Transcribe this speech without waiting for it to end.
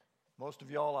Most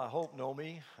of y'all, I hope, know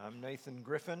me. I'm Nathan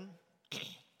Griffin,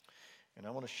 and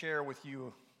I want to share with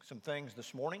you some things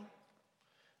this morning.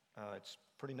 It's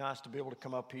pretty nice to be able to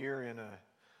come up here in an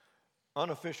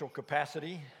unofficial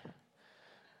capacity,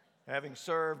 having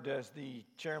served as the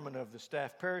chairman of the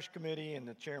staff parish committee and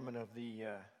the chairman of the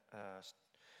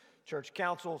church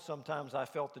council. Sometimes I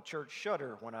felt the church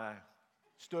shudder when I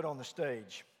stood on the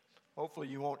stage. Hopefully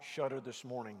you won't shudder this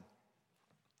morning.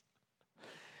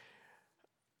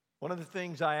 One of the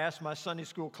things I asked my Sunday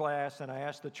school class and I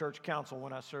asked the church council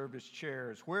when I served as chair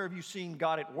is, where have you seen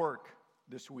God at work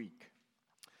this week?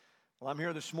 Well, I'm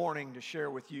here this morning to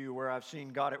share with you where I've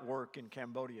seen God at work in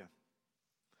Cambodia.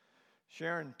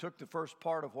 Sharon took the first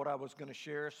part of what I was going to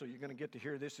share, so you're going to get to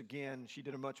hear this again. She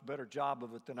did a much better job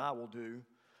of it than I will do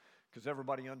because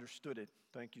everybody understood it.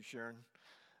 Thank you, Sharon.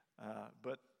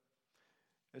 But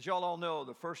as y'all all know,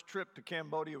 the first trip to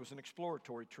Cambodia was an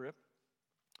exploratory trip.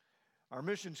 Our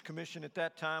missions commission at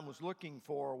that time was looking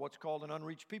for what's called an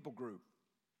unreached people group.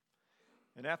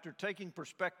 And after taking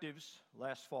perspectives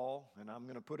last fall, and I'm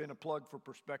going to put in a plug for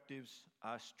perspectives,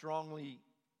 I strongly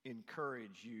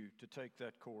encourage you to take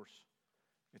that course.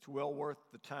 It's well worth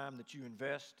the time that you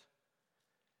invest,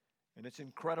 and it's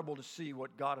incredible to see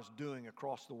what God is doing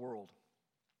across the world.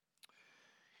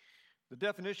 The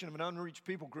definition of an unreached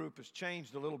people group has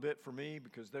changed a little bit for me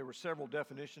because there were several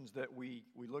definitions that we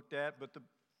looked at, but the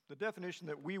definition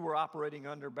that we were operating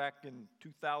under back in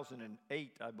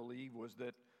 2008, I believe, was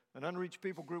that an unreached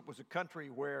people group was a country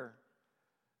where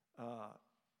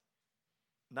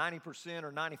 90%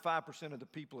 or 95% of the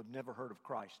people had never heard of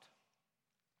Christ.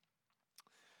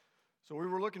 So we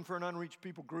were looking for an unreached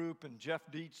people group, and Jeff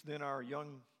Dietz, then our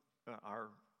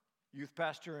youth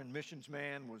pastor and missions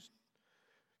man,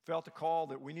 felt a call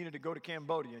that we needed to go to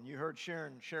Cambodia. And you heard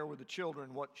Sharon share with the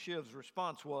children what Shiv's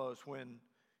response was when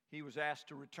he was asked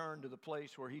to return to the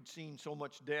place where he'd seen so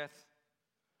much death,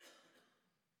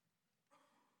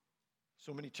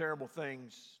 so many terrible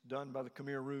things done by the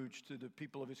Khmer Rouge to the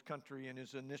people of his country, and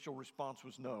his initial response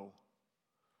was no.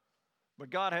 But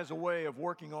God has a way of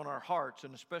working on our hearts,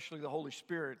 and especially the Holy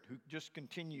Spirit, who just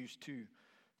continues to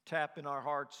tap in our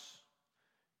hearts.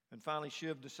 And finally,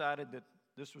 Shiv decided that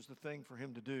this was the thing for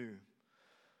him to do.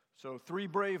 So 3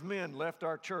 brave men left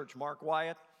our church: Mark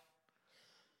Wyatt,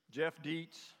 Jeff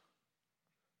Dietz,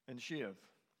 and Shiv.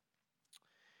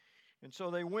 And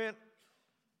so they went,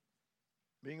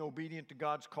 being obedient to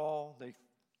God's call. They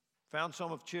found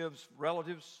some of Shiv's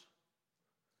relatives.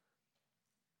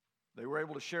 They were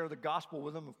able to share the gospel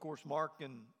with them. Of course, Mark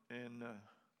and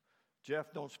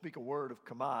Jeff don't speak a word of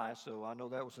Khmer, so I know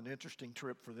that was an interesting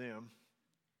trip for them.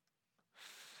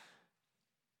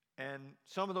 And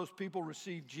some of those people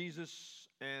received Jesus.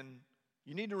 And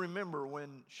you need to remember,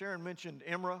 when Sharon mentioned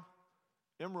Imra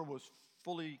was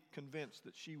fully convinced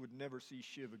that she would never see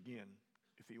Shiv again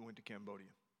if he went to Cambodia.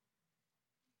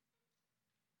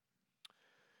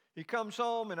 He comes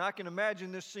home, and I can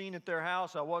imagine this scene at their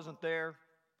house. I wasn't there,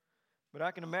 but I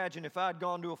can imagine if I'd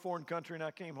gone to a foreign country and I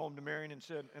came home to Marion and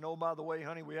said, and oh, by the way,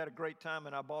 honey, we had a great time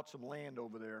and I bought some land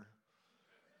over there.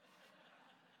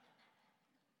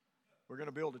 We're going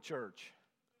to build a church.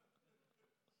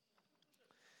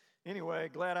 Anyway,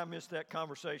 glad I missed that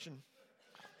conversation.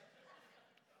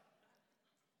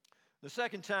 The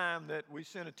second time that we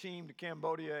sent a team to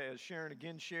Cambodia, as Sharon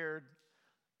again shared,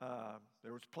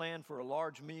 there was planned for a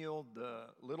large meal. The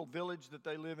little village that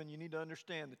they live in, you need to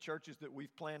understand, the churches that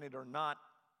we've planted are not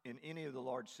in any of the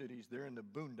large cities. They're in the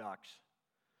boondocks.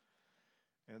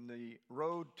 And the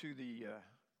road to the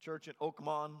church at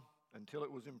Oakmon, until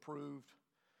it was improved,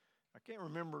 I can't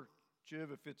remember,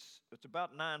 Shiv, if it's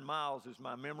about 9 miles is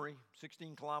my memory,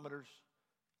 16 kilometers.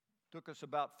 Took us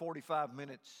about 45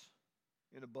 minutes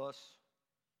in a bus.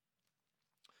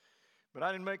 But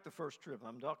I didn't make the first trip.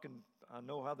 I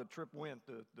know how the trip went,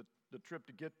 the trip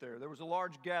to get there. There was a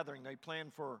large gathering they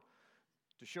planned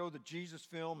to show the Jesus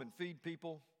film and feed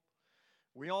people.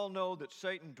 We all know that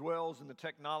Satan dwells in the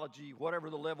technology, whatever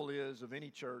the level is, of any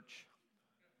church.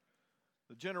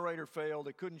 The generator failed.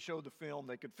 They couldn't show the film.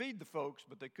 They could feed the folks,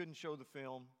 but they couldn't show the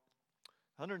film.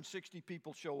 160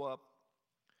 people show up.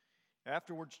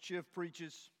 Afterwards, Shiv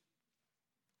preaches.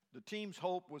 The team's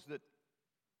hope was that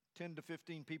 10 to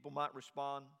 15 people might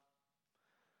respond.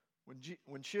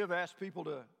 When Shiv asked people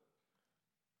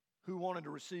who wanted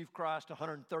to receive Christ,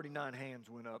 139 hands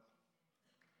went up.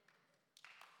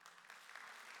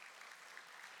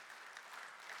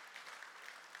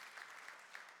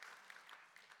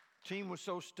 Team was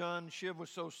so stunned, Shiv was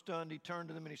so stunned, he turned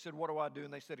to them and he said, "What do I do?"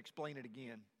 And they said, "Explain it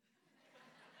again."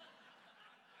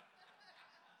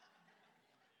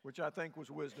 Which I think was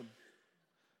wisdom.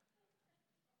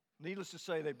 Needless to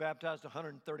say, they baptized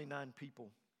 139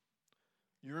 people.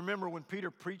 You remember when Peter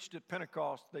preached at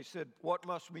Pentecost, they said, "What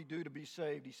must we do to be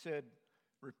saved?" He said,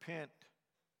 "Repent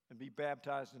and be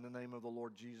baptized in the name of the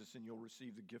Lord Jesus, and you'll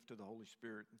receive the gift of the Holy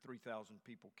Spirit." And 3,000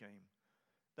 people came.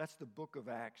 That's the book of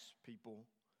Acts, people,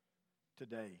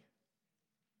 today.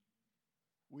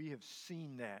 We have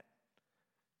seen that.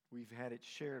 We've had it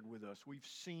shared with us. We've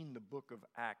seen the book of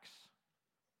Acts.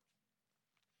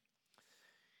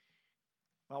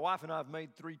 My wife and I have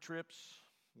made 3 trips.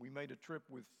 We made a trip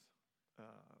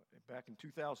back in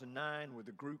 2009 with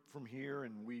a group from here,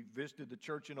 and we visited the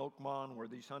church in Oakmont where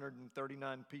these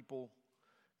 139 people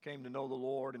came to know the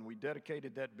Lord, and we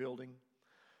dedicated that building.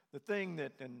 The thing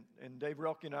that, and Dave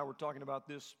Relke and I were talking about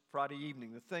this Friday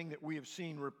evening, the thing that we have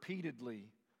seen repeatedly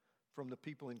from the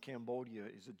people in Cambodia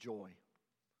is a joy.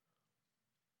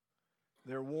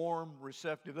 They're warm,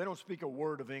 receptive. They don't speak a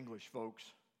word of English,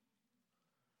 folks.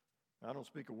 I don't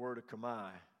speak a word of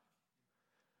Khmer.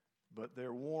 But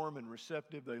they're warm and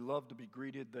receptive. They love to be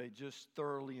greeted. They just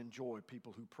thoroughly enjoy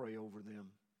people who pray over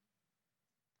them.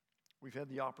 We've had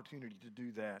the opportunity to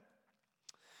do that.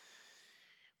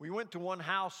 We went to one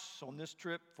house on this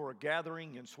trip for a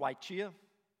gathering in Swai Chia,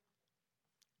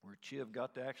 where Chiv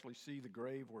got to actually see the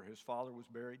grave where his father was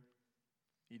buried.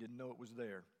 He didn't know it was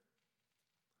there.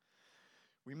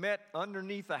 We met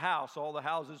underneath the house. All the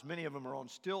houses, many of them are on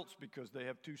stilts because they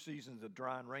have 2 seasons, a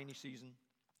dry and rainy season.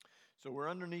 So we're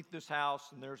underneath this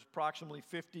house, and there's approximately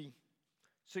 50,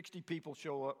 60 people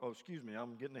show up. Oh, excuse me,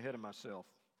 I'm getting ahead of myself.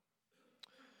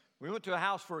 We went to a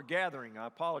house for a gathering. I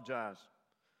apologize.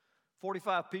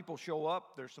 45 people show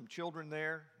up. There's some children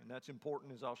there, and that's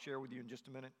important, as I'll share with you in just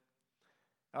a minute.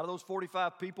 Out of those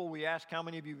 45 people, we asked, how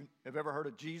many of you have ever heard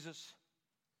of Jesus?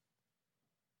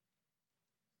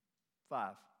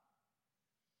 5.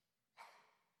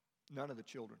 None of the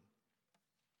children.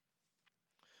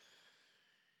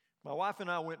 My wife and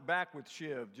I went back with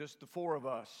Shiv, just the 4 of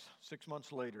us, 6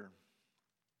 months later.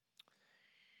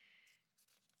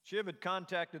 Shiv had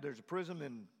contacted, there's a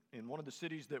prison in one of the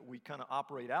cities that we kind of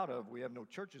operate out of. We have no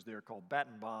churches there, called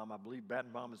Battambam. I believe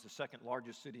Battambam is the 2nd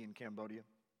largest city in Cambodia.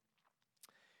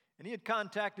 And he had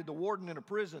contacted the warden in a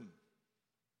prison.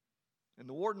 And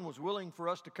the warden was willing for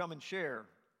us to come and share.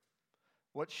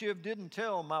 What Shiv didn't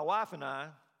tell my wife and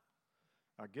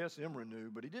I guess Imra knew,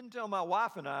 but he didn't tell my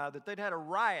wife and I that they'd had a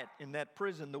riot in that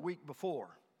prison the week before.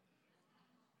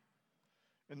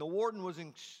 And the warden was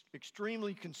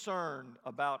extremely concerned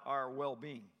about our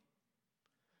well-being.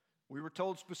 We were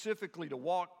told specifically to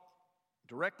walk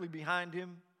directly behind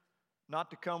him, not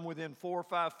to come within 4 or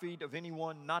 5 feet of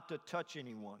anyone, not to touch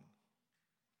anyone.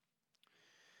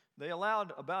 They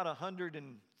allowed about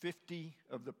 150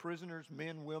 of the prisoners,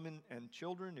 men, women, and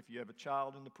children. If you have a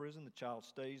child in the prison, the child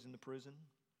stays in the prison,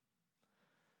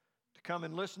 to come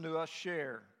and listen to us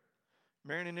share.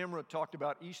 Marion and Imra talked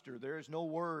about Easter. There is no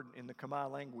word in the Khmer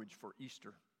language for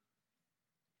Easter.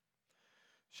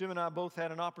 Shiv and I both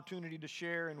had an opportunity to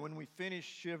share, and when we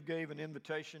finished, Shiv gave an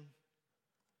invitation.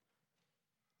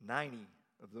 90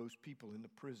 of those people in the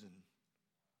prison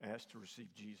asked to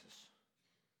receive Jesus.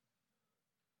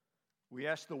 We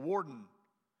asked the warden,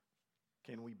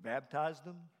 can we baptize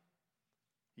them?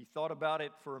 He thought about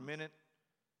it for a minute.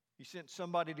 He sent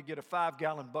somebody to get a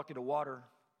 5-gallon bucket of water.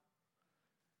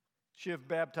 Shiv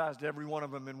baptized every one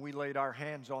of them, and we laid our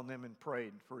hands on them and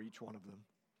prayed for each one of them.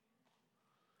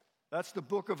 That's the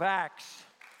book of Acts,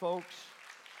 folks.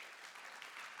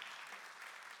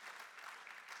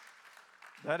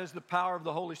 That is the power of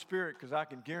the Holy Spirit, because I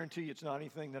can guarantee it's not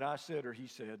anything that I said or he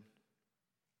said.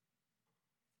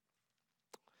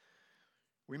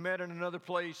 We met in another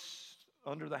place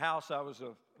under the house. I was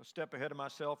a step ahead of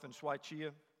myself in Swai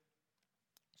Chia.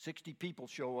 60 people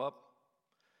show up.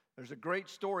 There's a great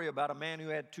story about a man who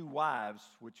had 2 wives,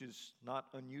 which is not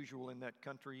unusual in that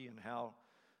country, and how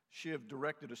Shiv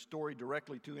directed a story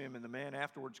directly to him, and the man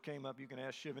afterwards came up. You can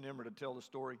ask Shiv and Imra to tell the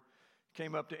story.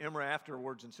 Came up to Imra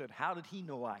afterwards and said, how did he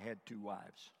know I had 2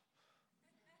 wives?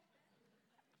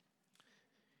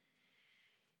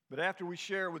 But after we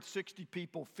share with 60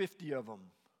 people, 50 of them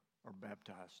are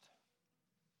baptized.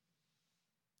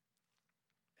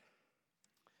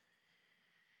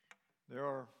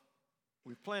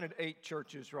 We've planted 8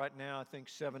 churches right now. I think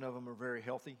 7 of them are very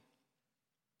healthy.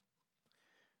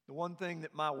 The one thing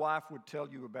that my wife would tell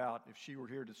you about if she were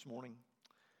here this morning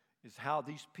is how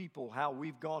these people, how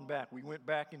we've gone back. We went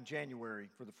back in January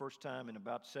for the first time in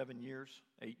about 7 years,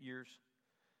 8 years,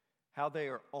 how they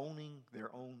are owning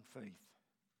their own faith.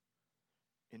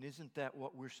 And isn't that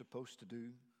what we're supposed to do?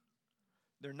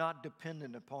 They're not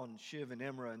dependent upon Shiv and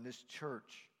Imra and this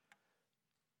church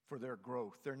for their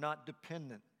growth. They're not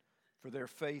dependent for their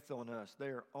faith on us. They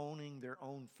are owning their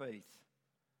own faith.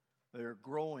 They are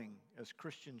growing as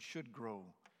Christians should grow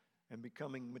and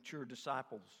becoming mature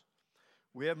disciples.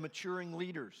 We have maturing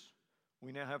leaders.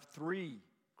 We now have 3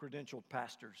 credentialed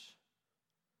pastors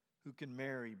who can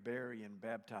marry, bury, and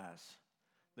baptize.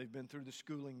 They've been through the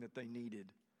schooling that they needed.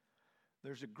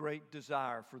 There's a great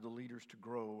desire for the leaders to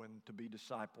grow and to be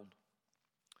discipled.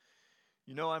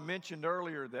 You know, I mentioned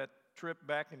earlier that trip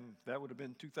back in, that would have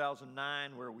been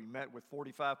 2009, where we met with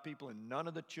 45 people and none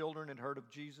of the children had heard of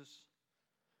Jesus.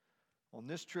 On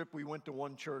this trip, we went to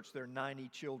one church. There are 90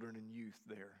 children and youth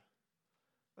there.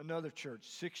 Another church,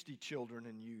 60 children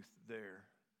and youth there.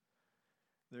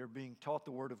 They're being taught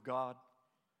the Word of God.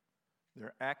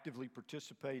 They're actively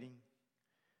participating.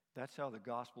 That's how the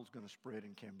gospel is going to spread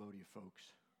in Cambodia, folks.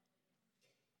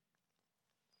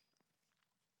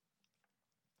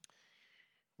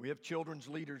 We have children's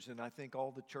leaders in, I think,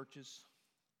 all the churches.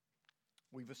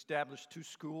 We've established 2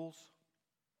 schools.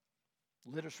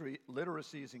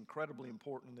 Literacy is incredibly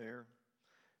important there.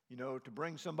 You know, to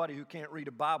bring somebody who can't read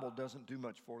a Bible doesn't do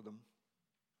much for them.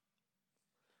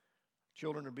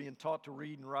 Children are being taught to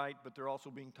read and write, but they're also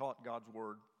being taught God's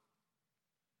Word.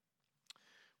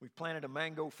 We've planted a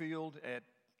mango field at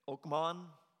Okman,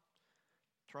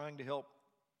 trying to help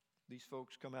these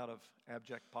folks come out of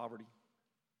abject poverty.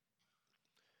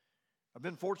 I've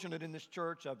been fortunate in this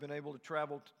church. I've been able to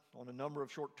travel on a number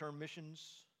of short-term missions.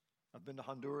 I've been to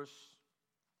Honduras,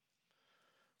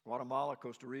 Guatemala,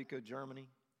 Costa Rica, Germany.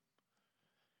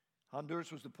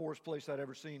 Honduras was the poorest place I'd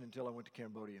ever seen until I went to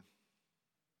Cambodia.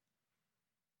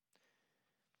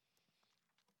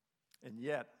 And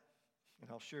yet,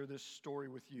 and I'll share this story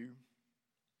with you,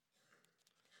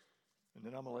 and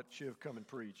then I'm going to let Shiv come and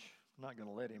preach. I'm not going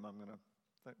to let him. I'm going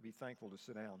to be thankful to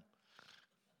sit down.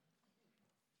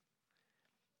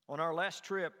 On our last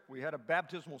trip, we had a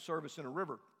baptismal service in a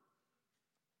river.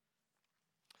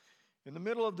 In the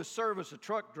middle of the service, a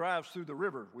truck drives through the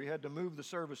river. We had to move the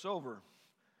service over.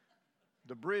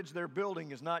 The bridge they're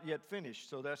building is not yet finished,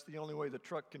 so that's the only way the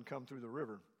truck can come through the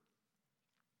river.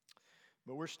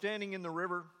 But we're standing in the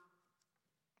river,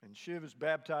 and Shiv is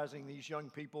baptizing these young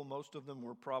people. Most of them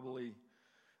were probably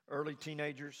early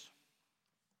teenagers.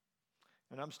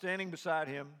 And I'm standing beside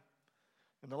him,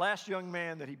 and the last young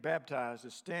man that he baptized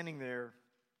is standing there,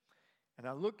 and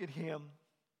I look at him.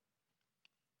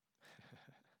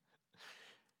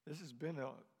 This has been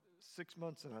 6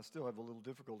 months, and I still have a little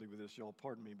difficulty with this, y'all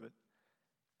pardon me, but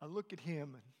I look at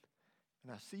him,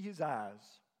 and I see his eyes,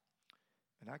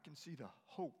 and I can see the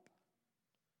hope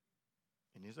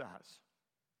in his eyes.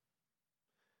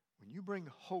 When you bring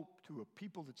hope to a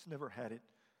people that's never had it,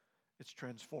 it's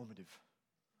transformative.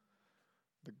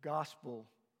 The gospel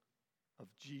of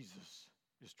Jesus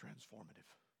is transformative,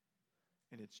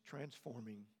 and it's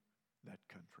transforming that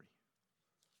country.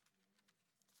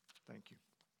 Thank you.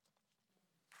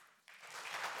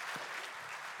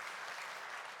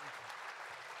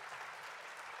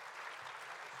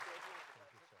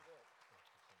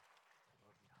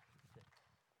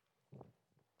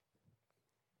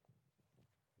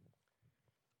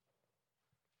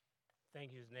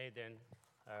 Thank you, Nathan.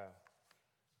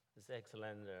 It's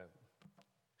excellent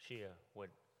share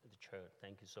with the church.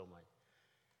 Thank you so much.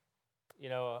 You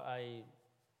know,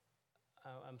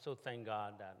 I'm so thank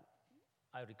God that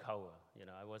I recover. You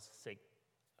know, I was sick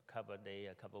a couple of days,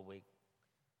 a couple of weeks,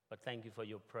 but thank you for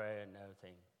your prayer and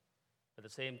everything. At the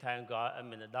same time,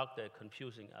 the doctor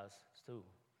confusing us too.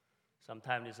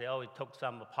 Sometimes they say, oh, we took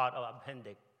some part of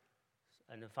appendix,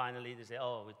 and then finally they say,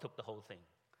 oh, we took the whole thing.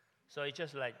 So it's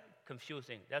just like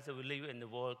confusing. That's why we live in the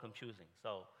world confusing.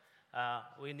 So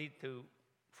we need to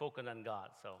focus on God.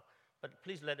 So, but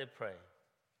please let us pray.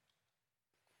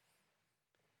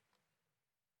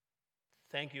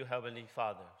 Thank you, Heavenly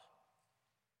Father,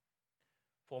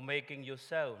 for making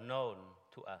yourself known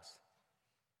to us,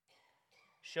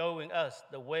 showing us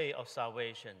the way of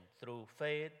salvation through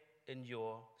faith in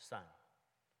your Son.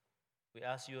 We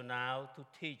ask you now to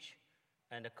teach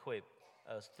and equip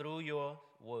us through your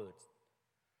words,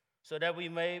 so that we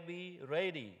may be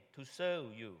ready to serve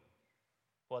you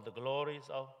for the glories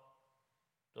of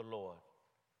the Lord,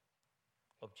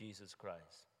 of Jesus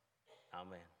Christ.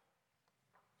 Amen.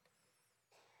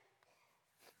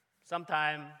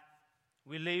 Sometimes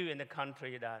we live in a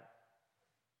country that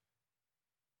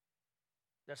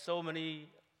there's so many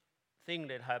things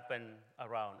that happen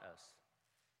around us.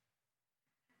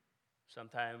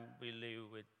 Sometimes we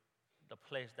live with the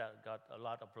place that got a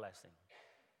lot of blessing.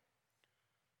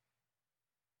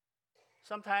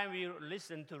 Sometimes we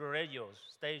listen to the radio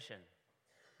station.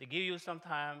 They give you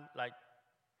sometimes like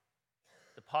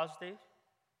the positive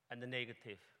and the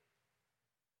negative.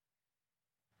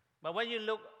 But when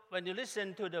you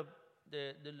listen to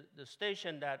the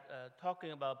station that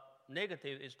talking about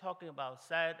negative is talking about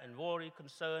sad and worry,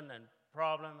 concern and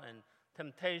problem and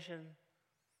temptation,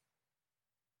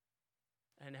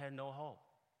 and have no hope.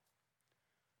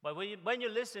 But when you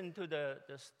listen to the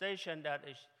station that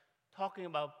is talking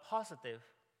about positive,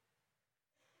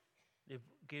 they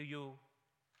give you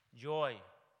joy,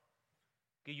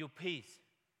 give you peace,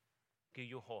 give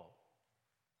you hope.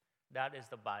 That is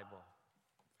the Bible.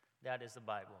 That is the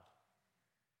Bible.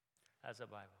 That's the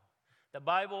Bible. The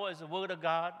Bible is the Word of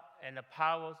God, and the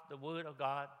power is the Word of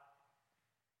God.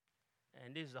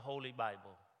 And this is the Holy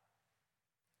Bible.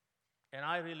 And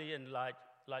I really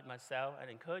like myself and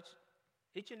encourage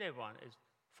each and everyone is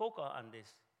focus on this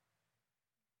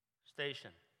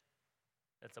station.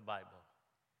 That's the Bible.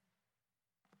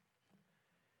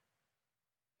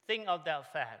 Think of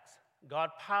that fact.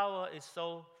 God's power is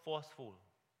so forceful.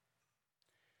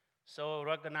 So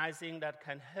recognizing that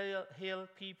can heal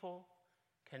people,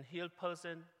 can heal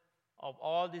person of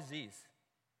all disease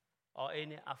or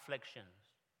any afflictions.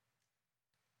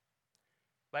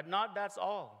 But not that's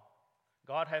all.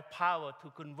 God has power to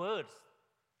convert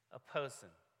a person,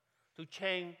 to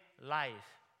change life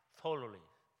totally.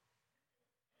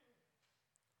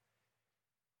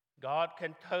 God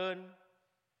can turn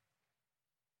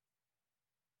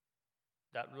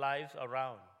that life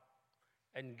around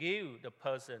and give the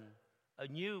person a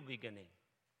new beginning,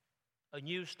 a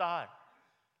new start,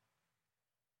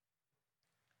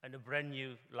 and a brand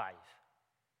new life.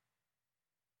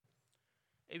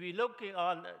 If you're looking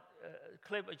on a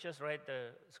clip, I just read the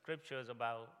scriptures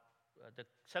about the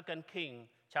 2 King,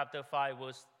 chapter 5,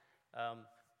 verse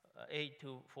 8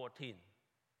 to 14.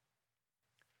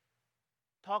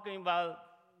 Talking about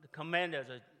the commanders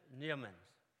of Naaman.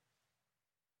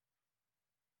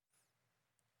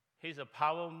 He's a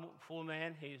powerful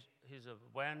man. He's a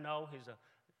well-known. He's a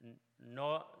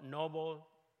noble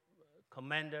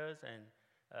commanders and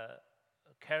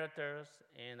characters,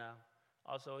 and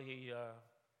also he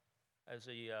as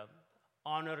a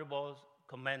honorable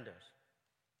commanders.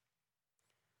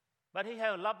 But he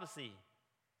had leprosy,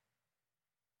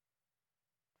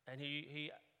 and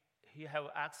he have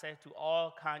access to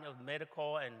all kind of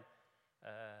medical and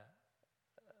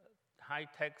high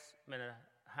tech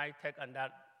on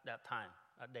that time,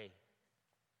 that day.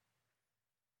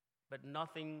 But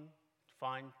nothing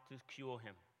find to cure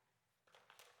him.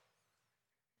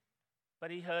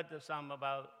 But he heard some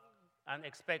about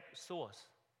unexpected source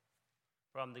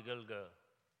from the little girl.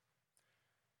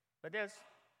 But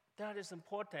that is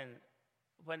important.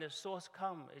 When the source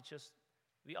comes, it's just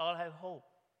we all have hope.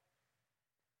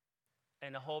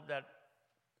 And the hope that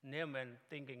Naaman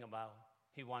thinking about,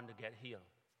 he wanted to get healed.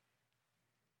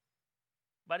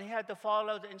 But he had to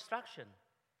follow the instruction.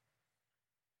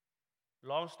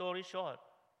 Long story short,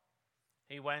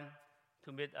 he went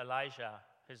to meet Elijah.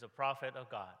 He's a prophet of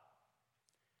God.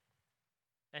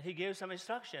 And he gave some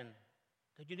instruction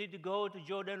that you need to go to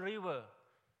Jordan River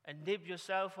and dip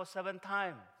yourself for 7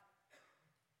 times.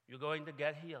 You're going to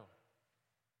get healed.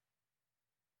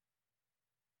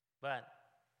 But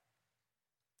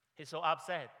he's so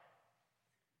upset.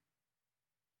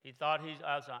 He thought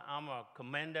I'm a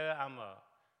commander, I'm a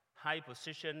high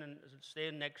position and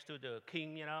stay next to the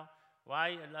king,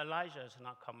 Why Elijah has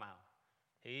not come out?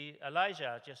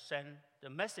 Elijah just sent the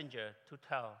messenger to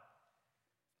tell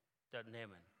that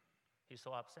Naaman. He's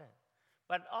so upset.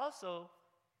 But also,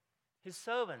 his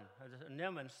servant,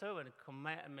 Naaman's servant,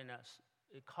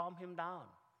 calmed him down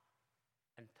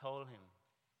and told him,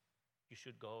 you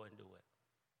should go and do it.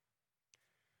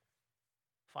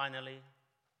 Finally,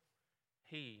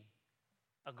 he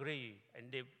agreed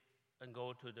and dipped and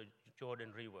go to the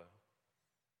Jordan River.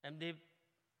 And dipped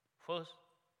first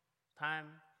time,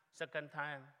 second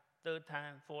time, third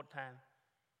time, fourth time.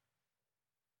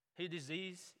 His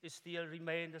disease is still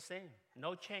remain the same,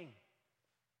 no change.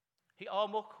 He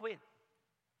almost quit.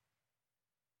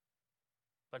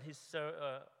 But his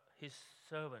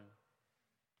servant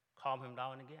calmed him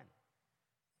down again.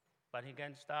 But he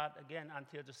can start again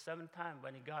until the 7th time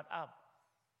when he got up,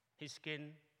 his skin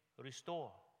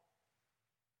restored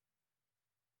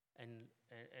and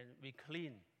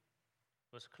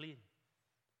was clean.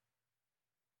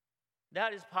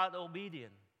 That is part of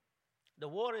obedience. The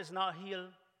word is not heal.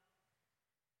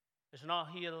 It's not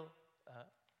heal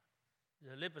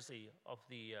the leprosy of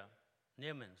the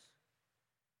Naamans,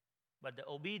 but the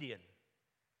obedient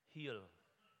heal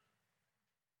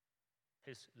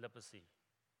his leprosy.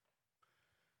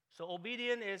 So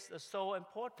obedience is so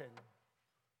important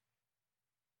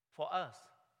for us.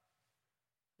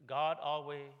 God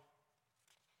always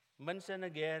mentions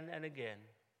again and again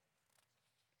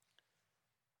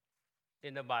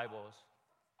in the Bibles.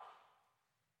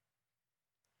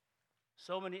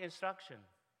 So many instructions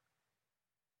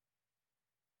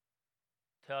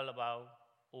tell about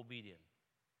obedience,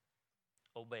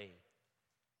 obey.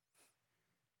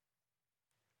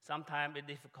 Sometimes it's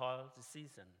difficult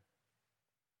decision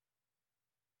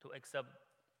to accept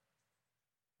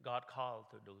God's call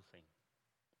to do things.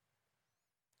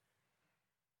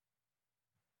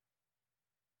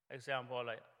 Example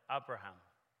like Abraham.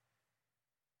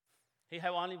 He had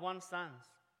only one son.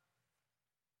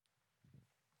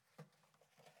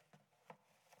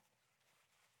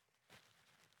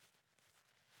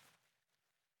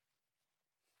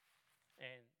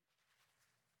 And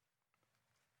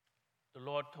the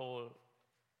Lord told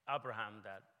Abraham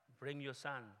that bring your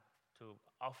son to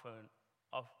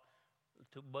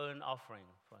to burn offering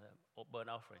for them, or burn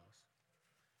offerings.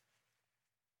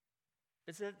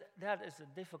 That is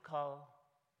difficult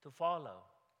to follow.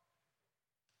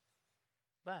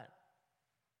 But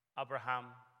Abraham,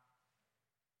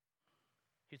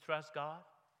 he trusts God,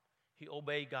 he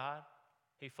obeyed God,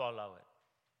 he followed it.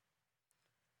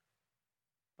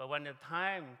 But when the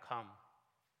time comes,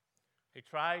 he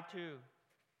tried to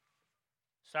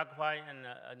sacrifice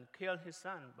and kill his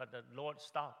son, but the Lord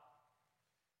stopped.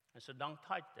 And said, don't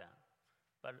touch them.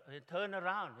 But he turned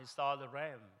around, he saw the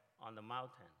ram on the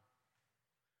mountain.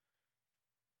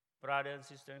 Brother and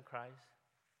sister in Christ,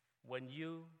 when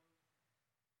you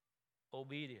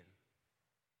obedient,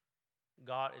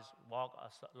 God is walk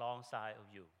alongside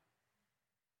of you,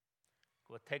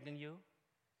 protecting you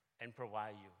and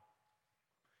provide you.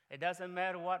 It doesn't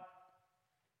matter what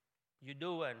you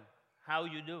do and how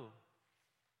you do,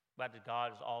 but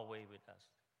God is always with us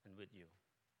and with you.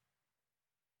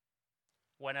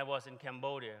 When I was in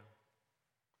Cambodia,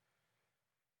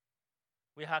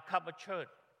 we had a couple of churches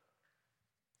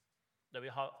that we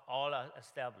all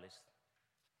established.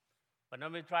 But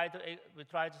then we try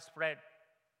to spread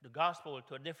the gospel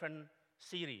to a different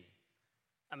city,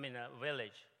 a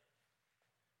village.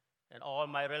 And all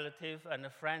my relatives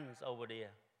and friends over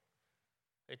there,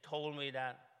 they told me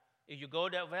that if you go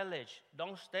to that village,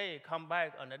 don't stay, come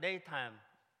back on the daytime,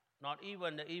 not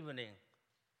even the evening.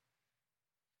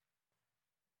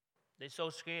 They're so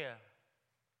scared.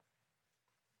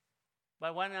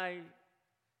 But when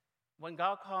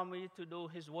God called me to do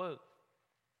His work,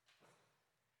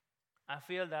 I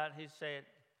feel that He said,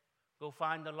 go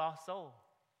find the lost soul.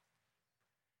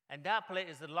 And that place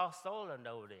is the lost soul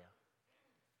over there.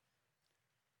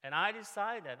 And I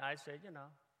decided, I said,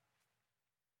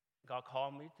 God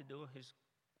called me to do His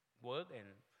work and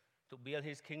to build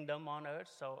His kingdom on earth,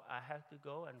 so I have to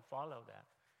go and follow that.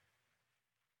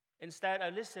 Instead, I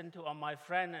listened to my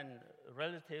friend and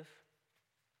relative.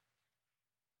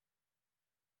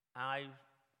 I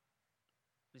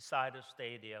decided to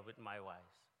stay there with my wife.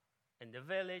 In the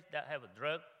village that have a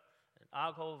drug, and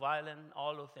alcohol, violence,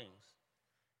 all those things.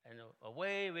 And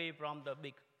away from the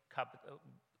big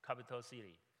capital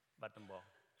city, Battambang.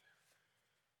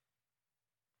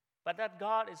 But that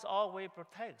God is always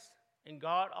protects, and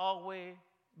God always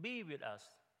be with us.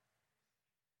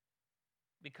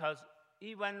 Because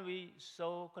even we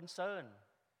so concerned,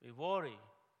 we worry.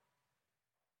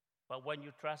 But when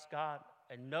you trust God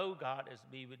and know God is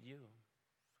be with you,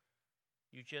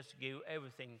 you just give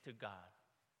everything to God.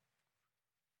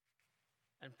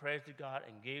 And pray to God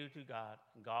and give to God,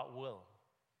 and God will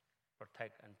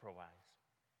protect and provide.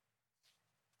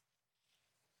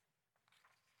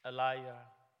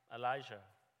 Elijah,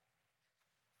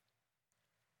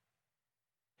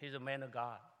 he's a man of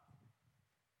God.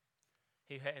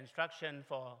 He had instruction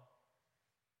for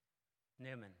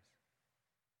Naaman.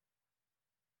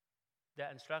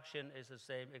 That instruction is the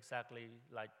same exactly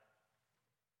like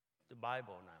the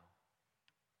Bible now.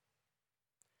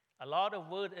 A lot of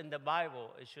word in the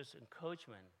Bible is just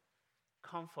encouragement,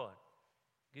 comfort,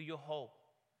 give you hope,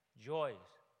 joy,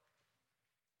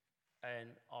 and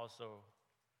also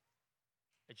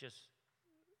it just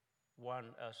want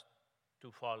us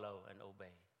to follow and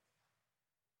obey.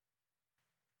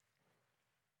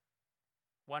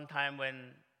 One time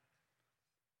when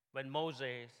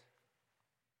Moses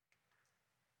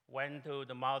went to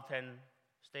the mountain,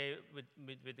 stayed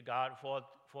with God for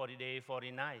 40 days,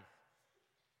 40 nights.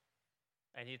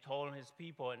 And he told his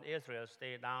people in Israel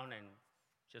stay down and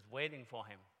just waiting for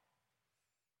him.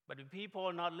 But the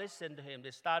people not listen to him.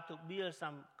 They start to build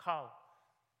some cow.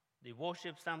 They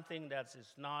worship something that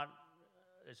is not,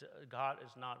 God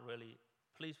is not really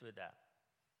pleased with that.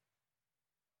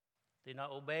 They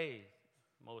not obey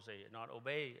Moses, not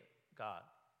obey God.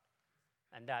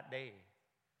 And that day,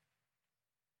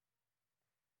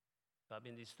 God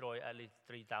been destroyed at least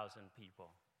 3,000 people.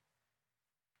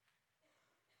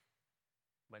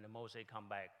 when Moses come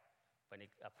back, when he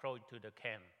approached to the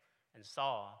camp and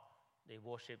saw they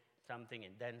worship something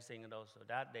and dancing and also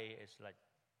that day it's like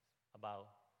about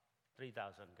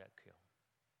 3,000 got killed.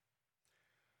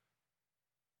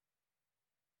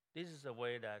 This is the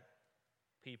way that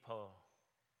people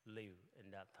live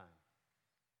in that time.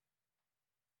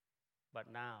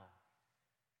 But now,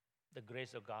 the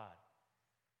grace of God,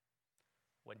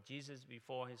 when Jesus,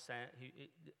 before he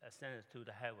ascended to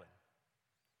the heaven,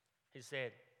 he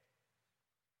said,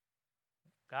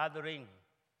 gathering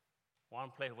one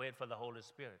place, wait for the Holy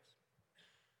Spirit.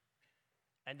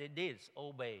 And they did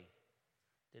obey.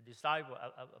 The disciple,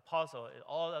 apostle,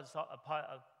 all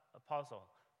apostles,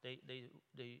 they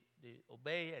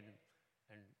obey and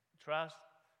trust,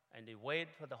 and they wait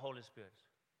for the Holy Spirit.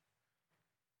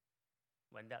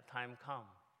 When that time comes,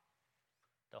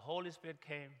 the Holy Spirit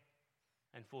came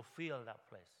and fulfilled that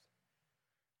place.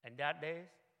 And that day,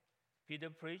 Peter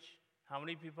preached. How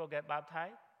many people get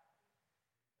baptized?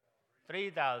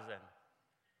 3,000.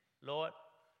 Lord,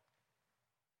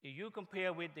 if you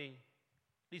compare with the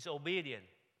disobedient,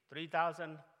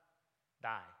 3,000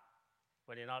 die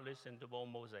when they not listen to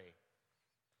Moses.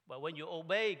 But when you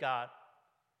obey God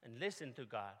and listen to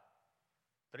God,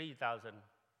 3,000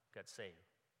 get saved.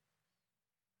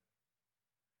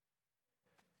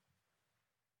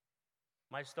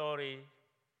 My story,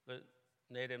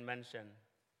 Nathan mentioned,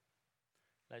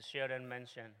 like Sharon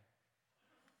mentioned,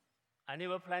 I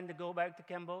never planned to go back to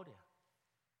Cambodia.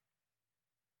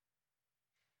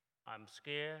 I'm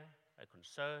scared, I'm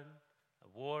concerned, I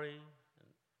worry, and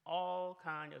all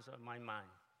kinds of my mind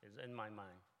is in my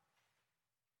mind.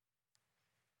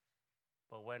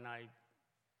 But when I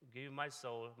give my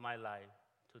soul, my life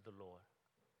to the Lord,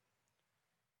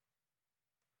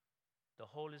 the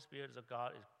Holy Spirit of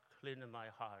God is cleaning my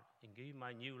heart and giving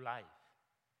my new life,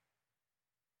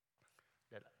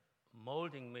 that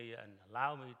molding me and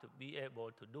allow me to be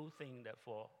able to do things that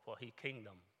for His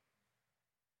kingdom.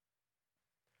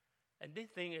 And this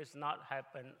thing is not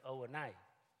happen overnight,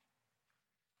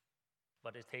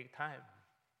 but it takes time.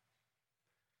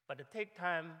 But it takes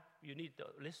time, you need to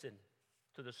listen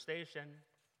to the station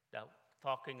that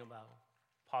talking about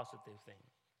positive things.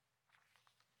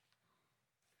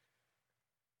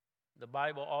 The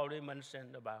Bible already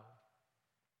mentioned about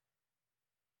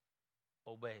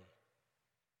obey.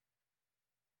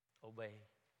 Obey.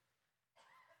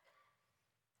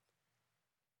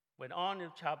 When on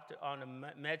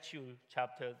Matthew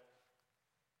chapter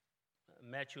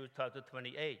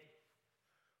 28,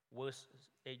 verse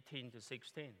 18 to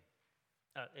 16,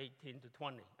 18 to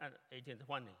 20, 18 to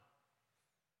 20,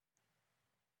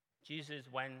 Jesus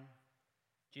went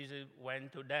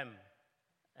to them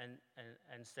and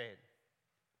said,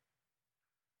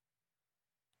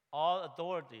 all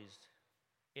authorities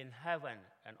in heaven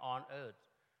and on earth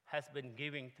has been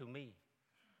given to me.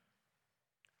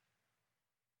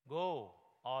 Go,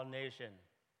 all nations,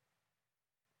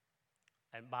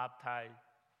 and baptize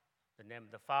in the name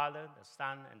of the Father, the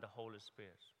Son, and the Holy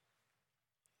Spirit,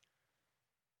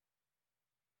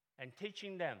 and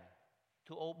teaching them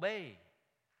to obey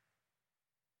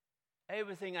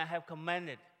everything I have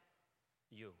commanded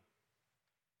you.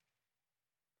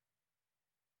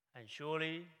 And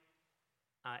surely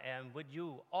I am with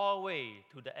you always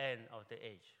to the end of the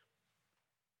age.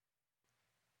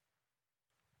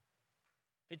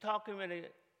 He's talking when he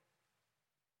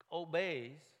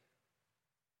obeys,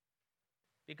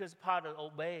 because part of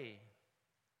obey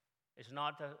is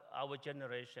not our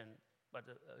generation, but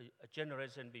a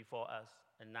generation before us,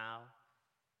 and now,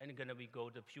 and going to be go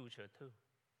to the future too.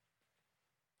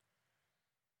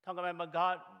 Talk about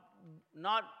God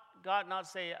not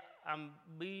say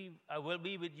I will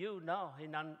be with you. No, he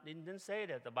didn't say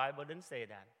that. The Bible didn't say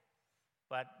that.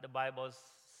 But the Bible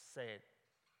said,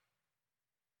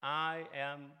 I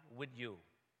am with you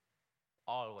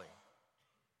always.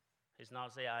 He's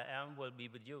not say I will be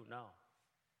with you. No,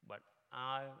 but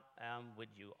I am with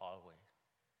you always.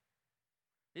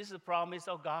 This is the promise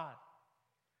of God.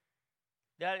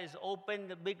 That is open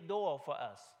the big door for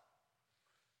us.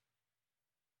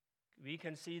 We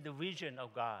can see the vision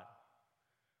of God.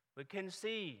 We can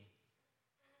see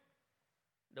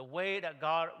the way that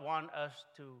God wants us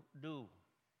to do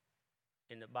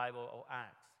in the Bible of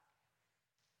Acts.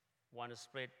 Want to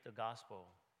spread the gospel,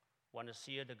 want to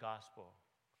share the gospel,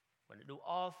 want to do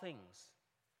all things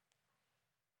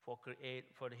for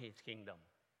His kingdom.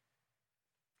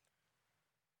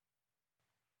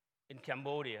 In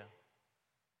Cambodia,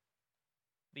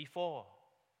 before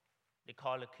they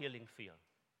call it a killing field.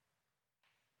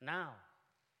 Now,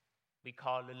 we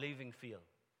call it a living field.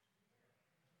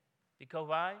 Because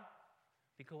why?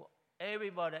 Because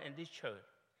everybody in this church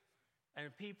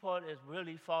And people is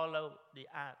really follow the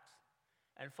acts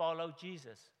and follow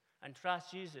Jesus and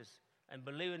trust Jesus and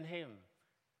believe in him.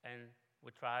 And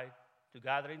we try to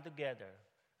gathering together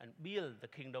and build the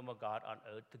kingdom of God on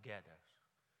earth together.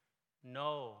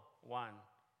 No one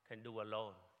can do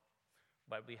alone,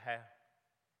 but we have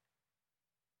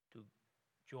to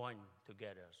join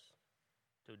together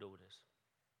to do this.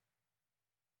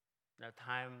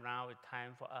 Now is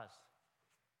time for us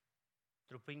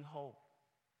to bring hope,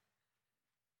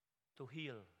 to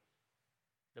heal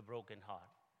the broken heart.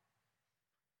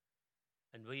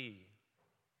 And we,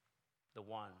 the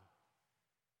one,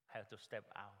 have to step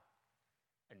out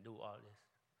and do all this.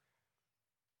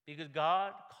 Because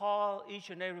God called each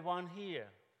and every one here.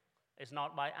 It's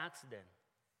not by accident,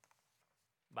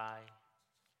 by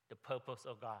the purpose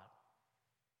of God.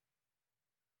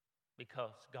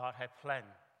 Because God had planned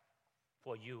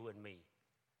for you and me.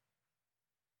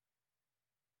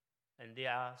 And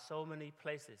there are so many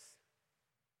places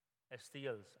that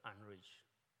still unreached.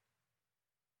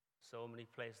 So many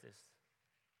places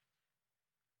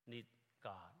need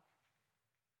God.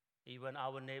 Even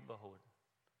our neighborhood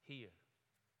here.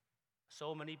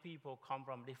 So many people come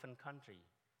from different countries,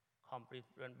 come from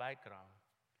different backgrounds,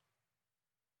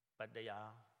 but they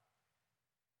are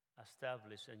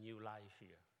established a new life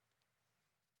here.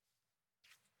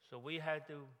 So we had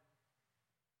to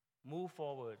move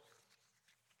forward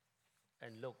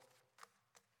and look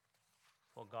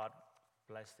for God's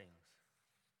blessings.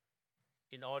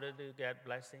 In order to get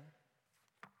blessing,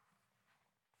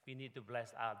 we need to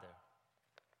bless others.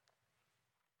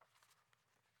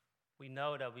 We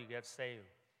know that we get saved.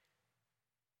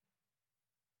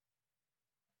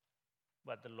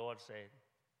 But the Lord said,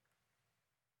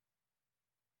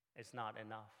 it's not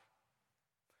enough.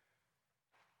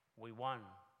 We want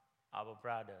our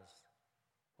brothers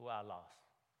who are lost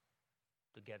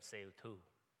to get saved too.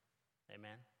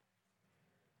 Amen.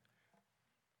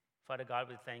 Father God,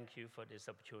 we thank you for this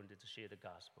opportunity to share the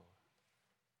gospel.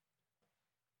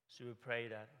 So we pray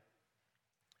that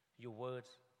your words,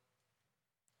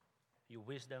 your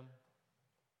wisdom,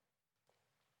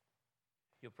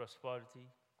 your prosperity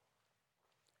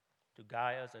to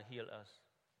guide us and heal us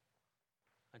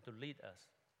and to lead us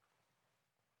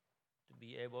to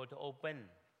be able to open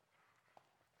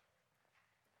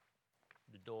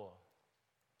the door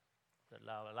that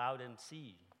allow them to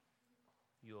see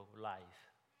your life,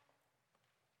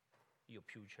 your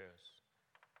futures,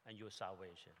 and your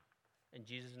salvation. In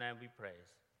Jesus' name we praise.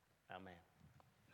 Amen.